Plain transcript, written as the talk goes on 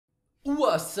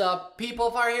What's up, people?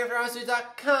 Fire here from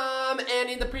Studio.com, and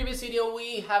in the previous video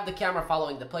we have the camera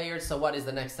following the players. So what is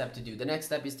the next step to do? The next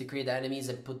step is to create the enemies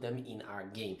and put them in our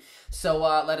game. So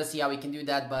let us see how we can do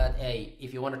that. But hey,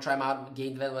 if you want to try out my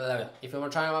game development, if you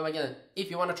want to try out my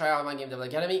game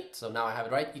development academy, so now I have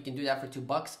it right. You can do that for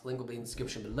 $2. Link will be in the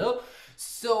description below.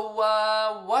 So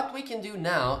what we can do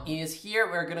now is here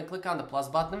we're going to click on the plus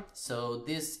button. So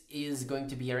this is going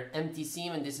to be our empty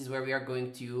scene, and this is where we are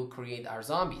going to create our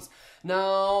zombies.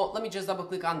 Now let me just double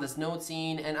click on this node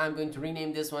scene, and I'm going to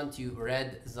rename this one to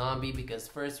red zombie, because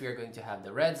first we are going to have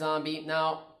the red zombie.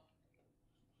 Now,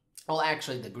 well,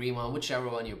 actually the green one, whichever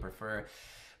one you prefer.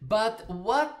 But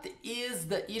what is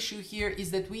the issue here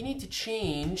is that we need to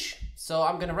change. So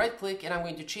I'm going to right click and I'm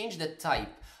going to change the type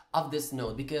of this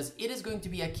node, because it is going to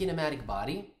be a kinematic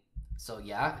body. So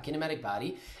yeah, a kinematic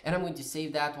body, and I'm going to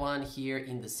save that one here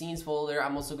in the scenes folder.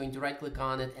 I'm also going to right click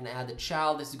on it and add a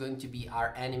child. This is going to be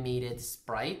our animated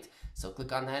sprite. So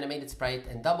click on the animated sprite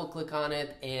and double click on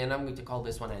it, and I'm going to call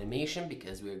this one animation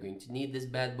because we are going to need this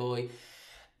bad boy.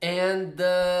 And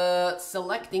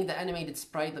selecting the animated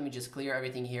sprite, let me just clear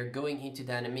everything here, going into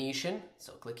the animation.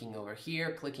 So clicking over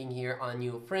here, clicking here on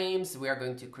new frames, we are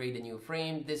going to create a new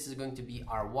frame. This is going to be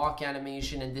our walk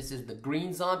animation, and this is the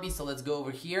green zombie. So let's go over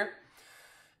here.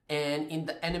 And in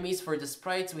the enemies for the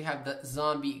sprites, we have the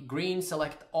zombie green.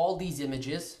 Select all these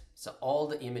images, so all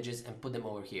the images, and put them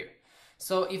over here.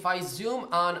 So if I zoom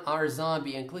on our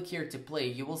zombie and click here to play,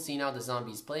 you will see now the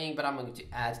zombie is playing, but I'm going to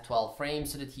add 12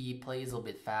 frames so that he plays a little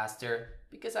bit faster,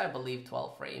 because I believe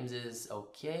 12 frames is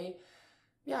okay.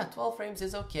 Yeah, 12 frames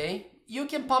is okay. You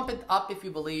can pump it up if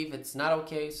you believe it's not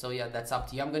okay, so yeah, that's up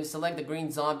to you. I'm going to select the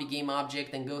green zombie game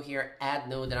object and go here, add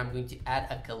node, and I'm going to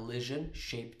add a collision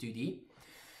shape 2D.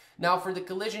 Now for the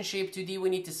collision shape 2D,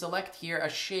 we need to select here a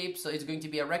shape, so it's going to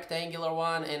be a rectangular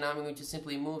one, and I'm going to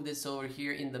simply move this over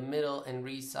here in the middle and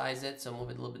resize it. So move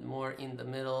it a little bit more in the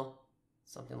middle,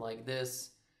 something like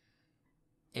this.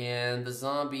 And the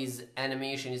zombie's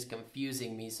animation is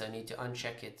confusing me, so I need to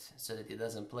uncheck it so that it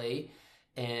doesn't play.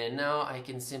 And now I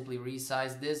can simply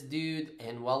resize this dude,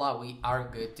 and voila, we are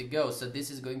good to go. So this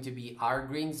is going to be our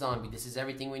green zombie. This is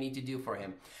everything we need to do for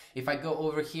him. If I go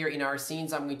over here in our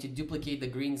scenes, I'm going to duplicate the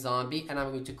green zombie, and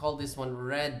I'm going to call this one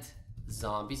red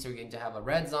zombie. So we're going to have a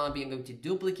red zombie. I'm going to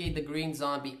duplicate the green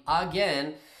zombie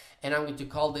again, and I'm going to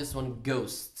call this one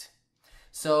ghost.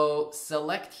 So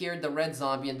select here the red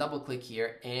zombie and double click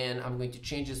here, and I'm going to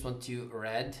change this one to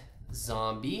red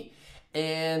zombie.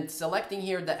 And selecting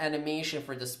here the animation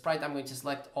for the sprite, I'm going to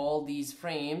select all these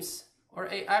frames, or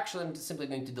actually I'm simply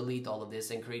going to delete all of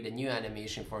this and create a new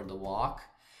animation for the walk.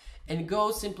 And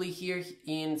go simply here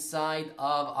inside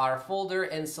of our folder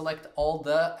and select all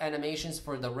the animations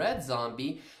for the red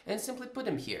zombie and simply put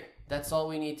them here. That's all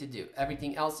we need to do.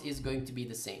 Everything else is going to be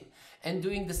the same. And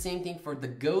doing the same thing for the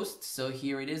ghost. So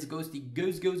here it is, ghosty,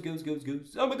 ghost, ghost, ghost, ghost,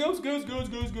 ghost. I'm a ghost, ghost,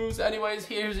 ghost, ghost, ghost. Anyways,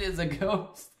 here is a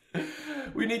ghost.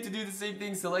 We need to do the same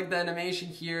thing. Select the animation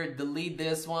here, delete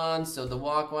this one, so the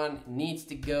walk one needs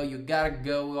to go. You gotta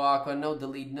go walk one, no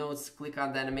delete nodes. Click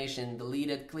on the animation, delete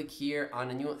it, click here on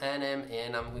a new anim,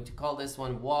 and I'm going to call this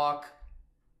one walk.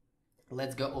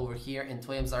 Let's go over here, and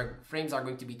frames are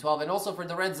going to be 12. And also for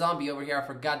the red zombie over here, I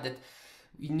forgot that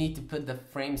we need to put the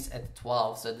frames at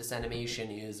 12, so this animation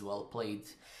is well played.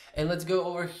 And let's go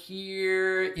over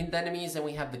here in the enemies, and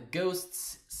we have the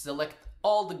ghosts. Select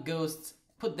all the ghosts,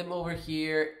 put them over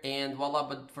here, and voila.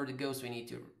 But for the ghost, we need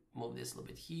to move this a little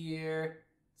bit here,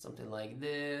 something like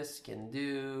this. Can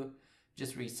do,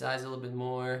 just resize a little bit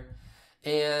more.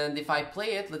 And if I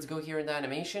play it, let's go here in the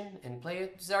animation and play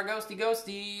it. This is our ghosty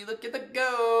ghosty. Look at the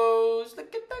ghost,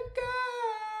 look at the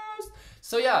ghost.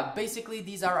 So yeah, basically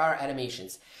these are our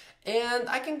animations. And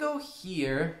I can go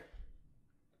here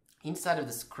inside of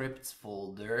the scripts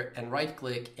folder and right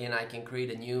click, and I can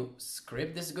create a new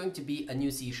script. This is going to be a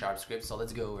new C# script. So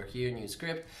let's go over here, new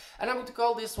script, and I'm going to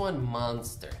call this one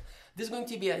monster. This is going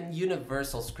to be a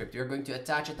universal script. We're going to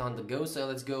attach it on the go. So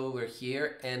let's go over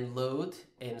here and load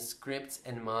and scripts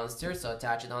and monster. So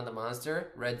attach it on the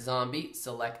monster, red zombie,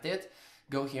 select it,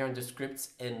 go here under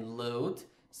scripts and load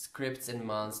scripts and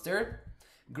monster.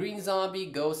 Green zombie,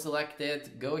 go select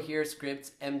it, go here,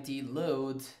 scripts, empty,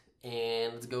 load,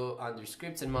 and let's go under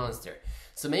scripts and monster.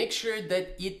 So make sure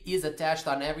that it is attached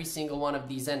on every single one of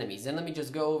these enemies. And let me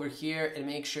just go over here and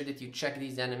make sure that you check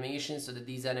these animations so that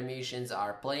these animations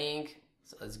are playing.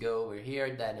 So let's go over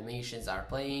here, the animations are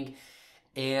playing.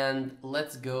 And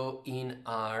let's go in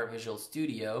our Visual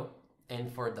Studio.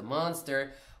 And for the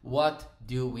monster, what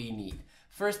do we need?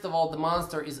 First of all, the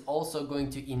monster is also going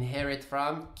to inherit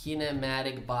from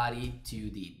kinematic body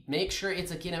 2D. Make sure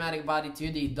it's a kinematic body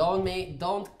 2D.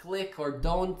 Don't click or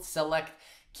don't select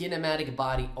kinematic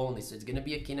body only. So it's gonna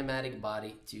be a kinematic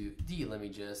body 2D. Let me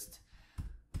just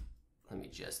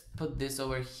put this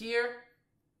over here.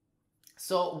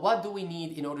 So what do we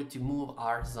need in order to move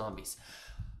our zombies?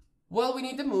 Well, we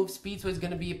need the move speed, so it's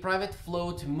going to be a private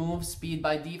float move speed.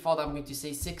 By default, I'm going to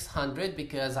say 600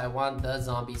 because I want the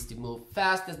zombies to move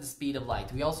fast as the speed of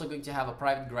light. We're also going to have a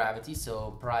private gravity,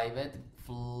 so private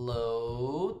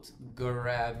float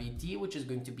gravity, which is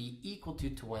going to be equal to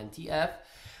 20F.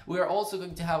 We are also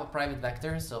going to have a private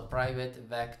vector, so private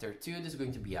vector 2, this is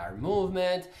going to be our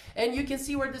movement. And you can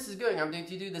see where this is going. I'm going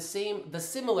to do the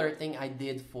similar thing I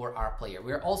did for our player.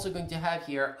 We're also going to have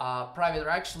here a private, or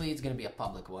actually it's going to be a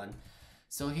public one.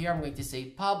 So here I'm going to say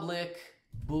public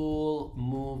bool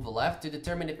move left to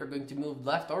determine if we're going to move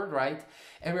left or right.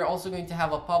 And we're also going to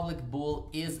have a public bool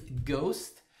is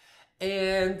ghost.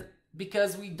 And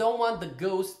because we don't want the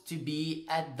ghost to be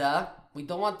at the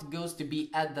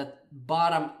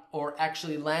bottom or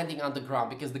actually landing on the ground,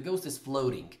 because the ghost is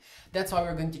floating. That's why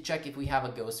we're going to check if we have a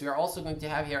ghost. We are also going to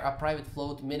have here a private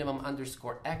float minimum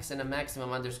underscore x and a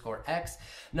maximum underscore x.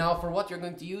 Now for what you're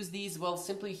going to use these, well,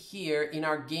 simply here in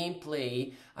our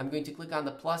gameplay, I'm going to click on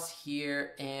the plus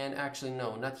here, and actually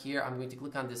no, not here. I'm going to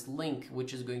click on this link,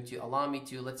 which is going to allow me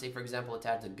to, let's say for example,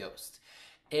 attach the ghost.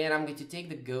 And I'm going to take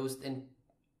the ghost and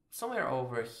somewhere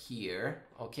over here,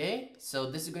 okay? So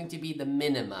this is going to be the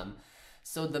minimum.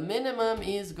 So the minimum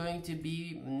is going to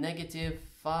be negative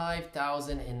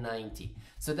 5090.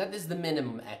 So that is the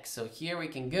minimum x. So here we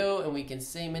can go and we can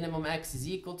say minimum x is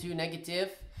equal to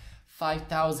negative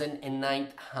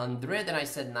 5900. And I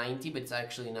said 90, but it's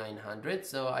actually 900.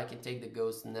 So I can take the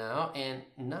ghost now and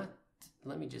not,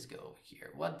 let me just go over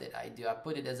here. What did I do? I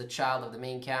put it as a child of the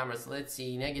main camera. So let's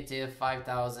see, negative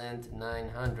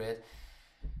 5900.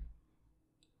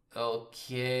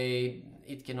 Okay,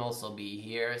 it can also be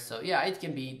here. So yeah, it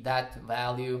can be that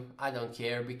value. I don't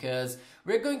care because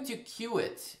we're going to queue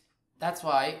it. That's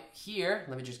why here,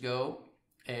 let me just go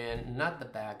and not the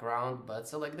background, but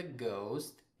select the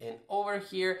ghost. And over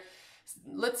here,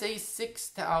 let's say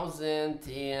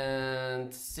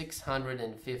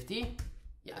 6,650.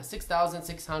 Yeah,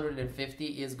 6,650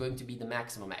 is going to be the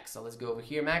maximum x. So let's go over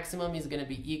here. Maximum is going to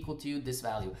be equal to this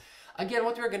value. Again,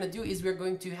 what we're going to do is we're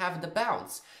going to have the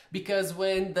bounce, because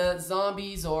when the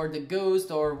zombies or the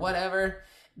ghost or whatever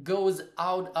goes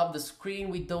out of the screen,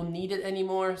 we don't need it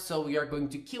anymore, so we are going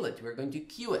to kill it. We're going to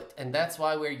queue it, and that's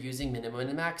why we're using minimum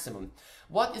and maximum.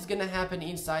 What is going to happen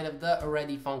inside of the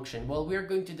ready function? Well, we're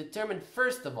going to determine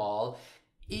first of all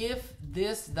if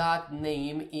this dot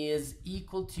name is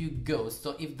equal to ghost.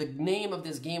 So if the name of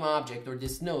this game object or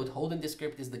this node holding the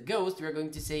script is the ghost, we're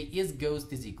going to say is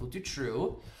ghost is equal to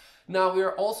true. Now we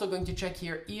are also going to check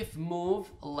here if move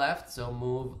left, so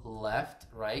move left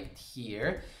right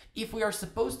here. If we are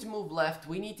supposed to move left,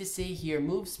 we need to say here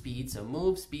move speed. So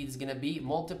move speed is going to be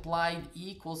multiplied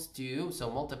equals to, so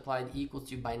multiplied equals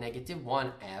to by negative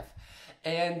 1f.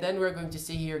 And then we're going to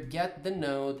say here get the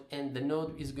node, and the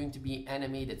node is going to be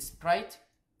animated sprite.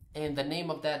 And the name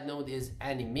of that node is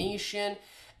animation.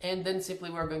 And then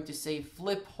simply we're going to say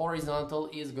flip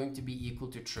horizontal is going to be equal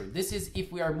to true. This is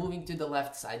if we are moving to the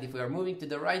left side. If we are moving to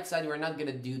the right side, we're not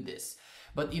going to do this.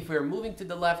 But if we're moving to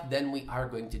the left, then we are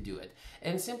going to do it.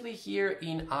 And simply here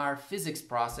in our physics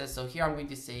process, so here I'm going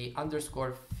to say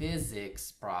underscore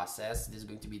physics process. This is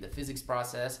going to be the physics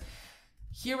process.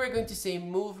 Here we're going to say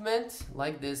movement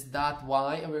like this dot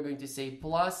y, and we're going to say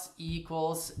plus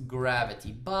equals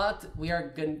gravity. But we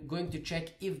are going to check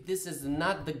if this is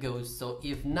not the ghost. So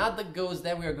if not the ghost,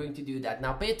 then we are going to do that.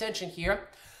 Now pay attention here.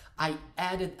 I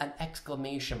added an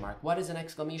exclamation mark. What is an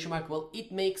exclamation mark? Well,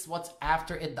 it makes what's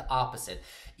after it the opposite.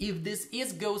 If this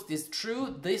is ghost is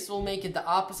true, this will make it the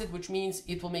opposite, which means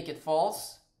it will make it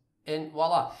false, and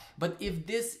voila. But if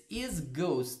this is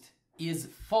ghost is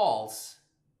false,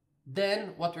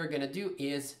 then what we're gonna do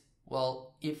is,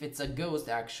 well, if it's a ghost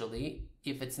actually,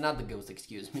 if it's not the ghost,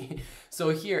 excuse me. So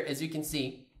here, as you can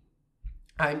see,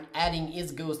 I'm adding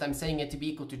is ghost, I'm saying it to be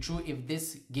equal to true if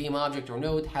this game object or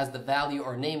node has the value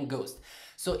or name ghost.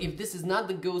 So if this is not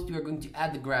the ghost, we are going to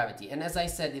add the gravity. And as I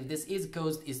said, if this is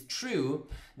ghost is true,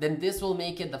 then this will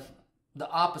make it the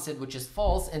opposite, which is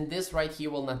false, and this right here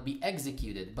will not be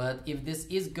executed. But if this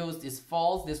is ghost is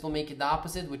false, this will make it the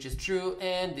opposite, which is true,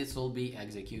 and this will be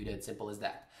executed. Simple as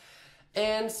that.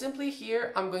 And simply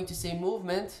here, I'm going to say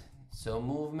movement So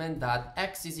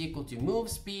movement.x is equal to move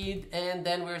speed, and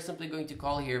then we're simply going to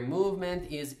call here movement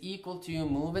is equal to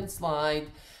move and slide,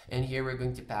 and here we're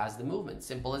going to pass the movement.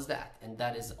 Simple as that. And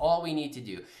that is all we need to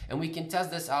do. And we can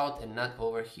test this out and not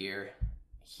over here.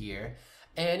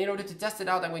 And in order to test it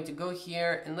out, I'm going to go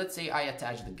here and let's say I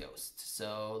attach the ghost.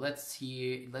 So let's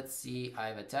see,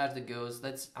 I've attached the ghost.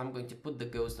 I'm going to put the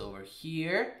ghost over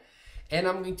here, and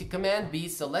I'm going to command B.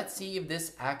 So let's see if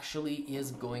this actually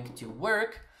is going to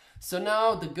work. So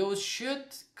now the ghost should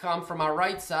come from our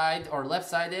right side or left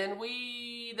side, and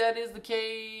that is the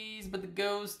case, but the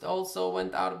ghost also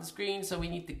went out of the screen, so we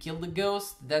need to kill the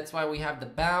ghost. That's why we have the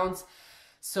bounce.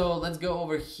 So let's go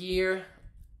over here,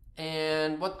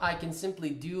 and what I can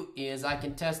simply do is I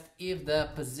can test if the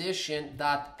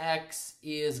position.x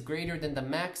is greater than the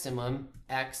maximum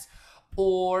x,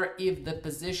 or if the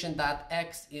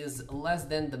position.x is less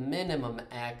than the minimum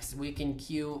x. We can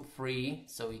queue free,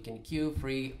 so we can queue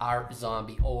free our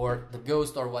zombie or the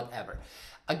ghost or whatever.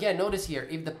 Again, notice here,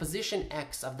 if the position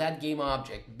x of that game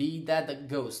object, be that the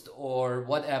ghost or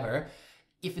whatever,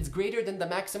 if it's greater than the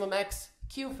maximum x,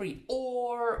 queue free,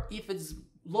 or if it's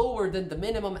lower than the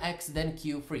minimum x, then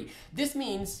queue free. This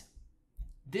means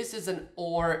this is an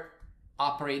OR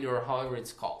operator, or however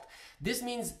it's called. This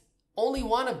means only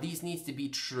one of these needs to be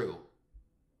true.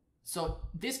 So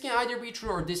this can either be true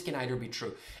or this can either be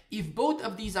true. If both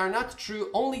of these are not true,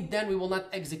 only then we will not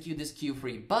execute this queue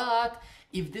free. But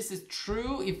if this is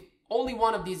true, if only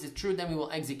one of these is true, then we will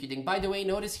execute it. By the way,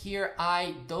 notice here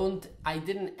I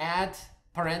didn't add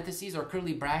parentheses or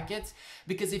curly brackets,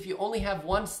 because if you only have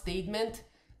one statement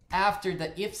after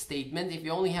the if statement, if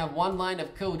you only have one line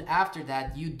of code after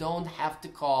that, you don't have to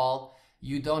call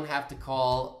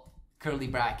curly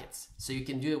brackets. So you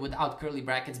can do it without curly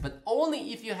brackets, but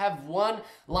only if you have one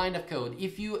line of code.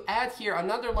 If you add here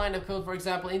another line of code, for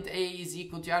example, int a is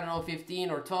equal to, I don't know, 15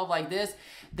 or 12 like this,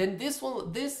 then this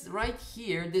right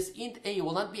here, this int a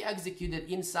will not be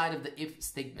executed inside of the if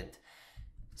statement.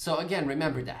 So again,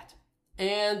 remember that.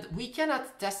 And we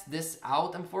cannot test this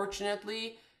out,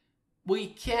 unfortunately. We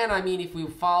can, I mean, if we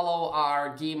follow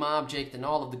our game object and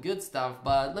all of the good stuff,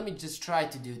 but let me just try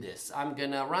to do this. I'm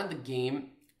gonna run the game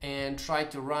and try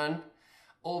to run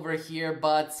over here,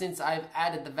 but since I've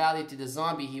added the value to the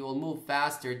zombie, he will move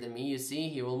faster than me. You see,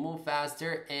 he will move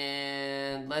faster,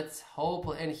 and let's hope,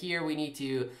 and here we need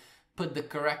to put the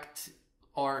correct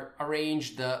or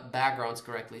arrange the backgrounds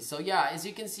correctly. So yeah, as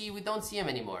you can see, we don't see him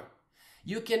anymore.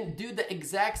 You can do the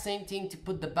exact same thing to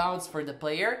put the bounce for the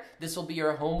player. This will be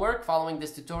your homework following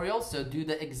this tutorial. So do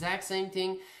the exact same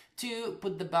thing to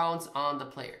put the bounce on the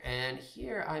player. And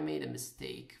here I made a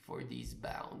mistake for these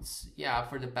bounce. Yeah,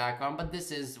 for the background, but this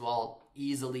is, well,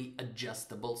 easily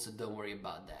adjustable, so don't worry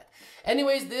about that.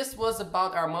 Anyways, this was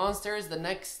about our monsters. In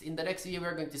the next video,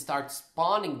 we're going to start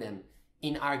spawning them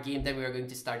in our game. Then we are going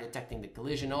to start detecting the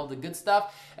collision, all the good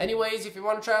stuff. Anyways, if you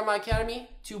want to try out my academy,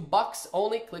 $2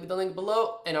 only, click the link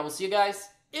below, and I will see you guys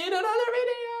in another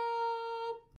video.